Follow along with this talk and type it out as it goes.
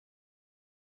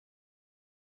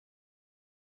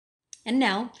And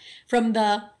now, from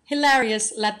the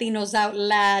hilarious Latinos Out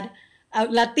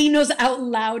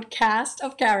Loud cast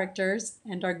of characters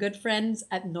and our good friends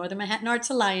at Northern Manhattan Arts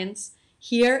Alliance,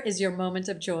 here is your moment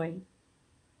of joy.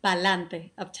 Pa'lante,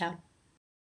 Uptown.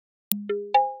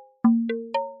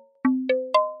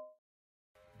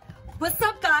 What's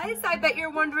up, guys? I bet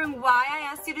you're wondering why I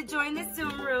asked you to join this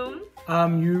Zoom room.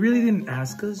 You really didn't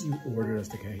ask us, you ordered us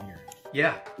to get here.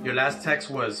 Yeah, your last text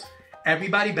was,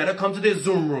 everybody better come to this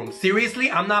Zoom room. Seriously,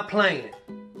 I'm not playing.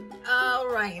 All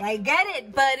right, I get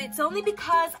it, but it's only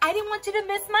because I didn't want you to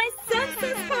miss my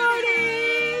census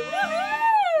party!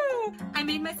 Woohoo! I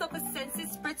made myself a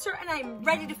census spritzer and I'm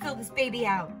ready to fill this baby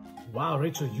out. Wow,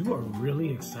 Rachel, you are really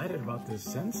excited about this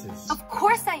census. Of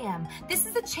course I am. This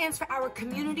is a chance for our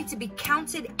community to be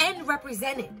counted and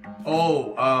represented.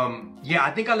 Oh, yeah,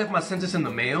 I think I left my census in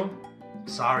the mail.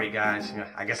 Sorry, guys.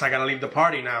 I guess I gotta leave the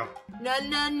party now.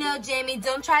 No, Jamie.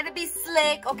 Don't try to be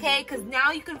slick, okay? Because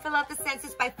now you can fill out the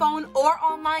census by phone or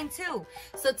online, too.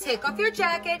 So take off your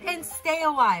jacket and stay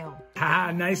a while.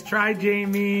 Ha, nice try,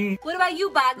 Jamie. What about you,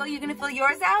 Bago? You gonna fill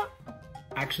yours out?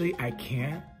 Actually, I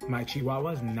can't. My Chihuahua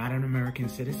is not an American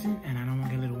citizen, and I don't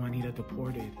want to get little Juanita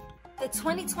deported. The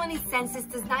 2020 census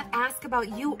does not ask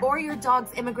about you or your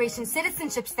dog's immigration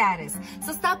citizenship status.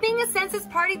 So stop being a census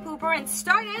party pooper and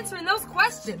start answering those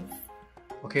questions.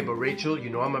 Okay, but Rachel, you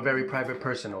know I'm a very private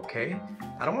person, okay?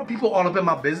 I don't want people all up in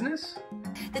my business.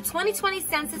 The 2020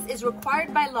 census is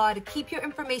required by law to keep your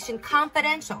information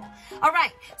confidential. All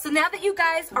right, so now that you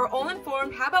guys are all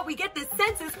informed, how about we get this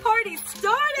census party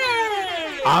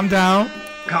started? I'm down.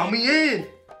 Count me in.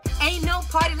 Ain't no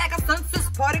party like a census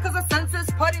party, cause a census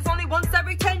party's only once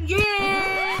every 10 years.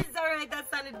 All right, that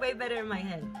sounded way better in my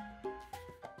head.